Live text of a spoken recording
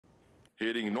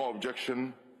Hearing no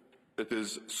objection, it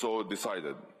is so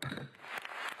decided.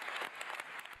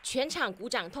 全场鼓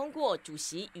掌通过，主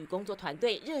席与工作团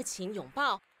队热情拥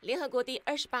抱。联合国第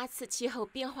28次气候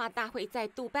变化大会在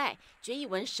杜拜，决议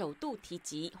文首度提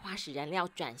及化石燃料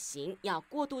转型要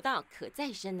过渡到可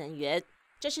再生能源。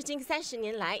这是近30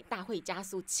年来大会加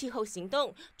速气候行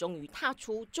动，终于踏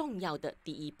出重要的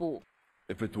第一步。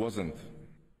If it wasn't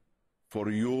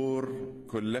for your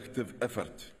collective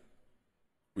effort,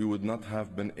 we would not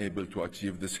have been able to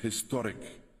achieve this historic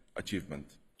achievement.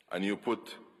 And you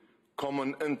put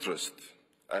common interest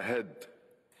ahead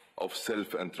of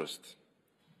self-interest.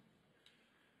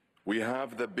 We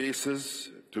have the basis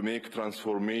to make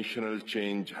transformational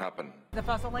change happen. The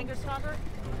fossil language covered?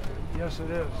 Yes, it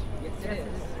is. Yes, it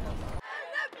is.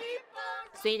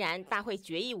 虽然大会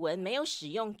决议文没有使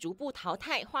用逐步淘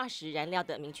汰化石燃料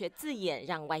的明确字眼，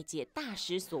让外界大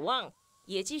失所望，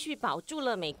也继续保住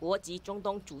了美国及中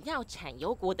东主要产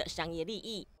油国的商业利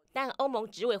益，但欧盟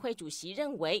执委会主席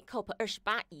认为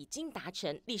COP28 已经达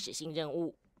成历史性任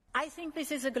务。I think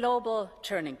this is a global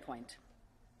turning point.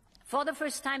 For the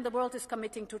first time, the world is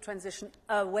committing to transition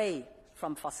away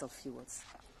from fossil fuels.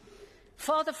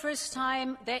 For the first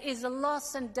time, there is a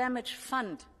loss and damage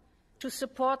fund to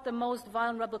support the most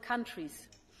vulnerable countries.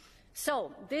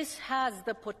 So this has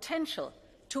the potential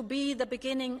to be the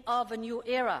beginning of a new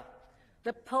era,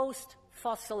 the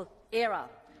post-fossil era.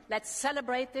 Let's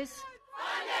celebrate this.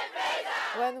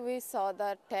 When we saw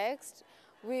the text,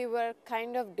 we were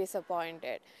kind of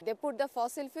disappointed. They put the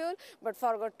fossil fuel but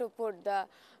forgot to put the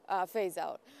phase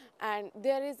out. And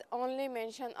there is only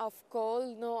mention of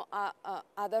coal, no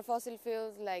other fossil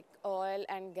fuels like oil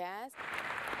and gas.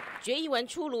 决议文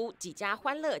出炉，几家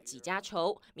欢乐几家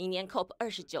愁。明年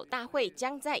COP29 大会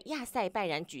将在亚塞拜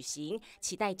然举行，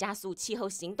期待加速气候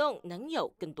行动能有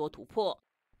更多突破。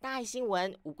大爱新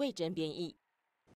闻吴桂珍编译。